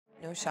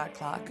No shot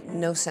clock,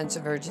 no sense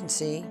of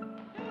urgency.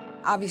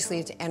 Obviously,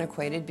 it's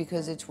antiquated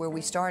because it's where we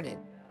started.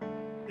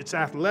 It's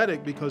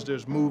athletic because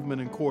there's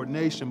movement and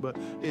coordination, but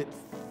it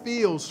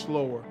feels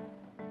slower.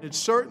 It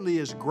certainly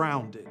is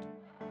grounded.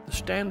 The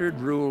standard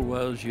rule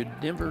was you'd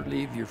never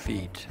leave your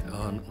feet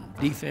on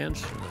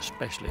defense, and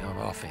especially on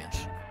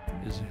offense.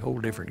 It's a whole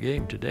different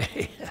game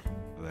today.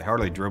 They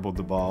hardly dribbled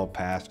the ball,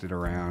 passed it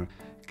around,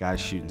 guys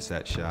shooting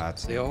set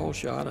shots. They all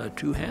shot a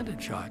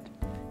two-handed shot,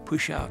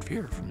 push out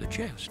here from the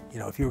chest. You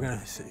know, if you were going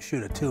to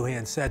shoot a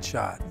two-hand set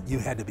shot, you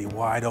had to be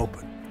wide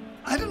open.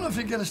 I don't know if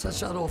you get a set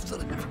shot off to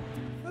the guy.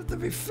 You have to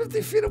be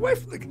 50 feet away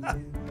from the guy.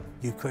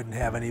 You couldn't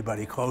have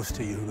anybody close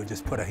to you who could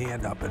just put a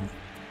hand up and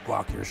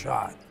block your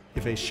shot.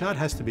 If a shot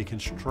has to be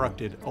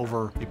constructed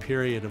over a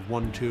period of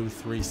 1, 2,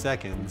 3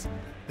 seconds,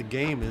 the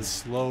game is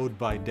slowed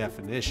by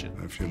definition.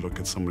 If you look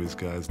at some of these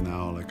guys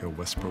now, like a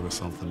Westbrook or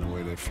something, the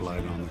way they fly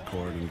down the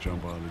court and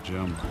jump out of the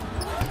gym,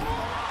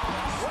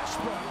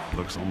 it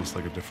looks almost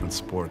like a different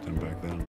sport than back then.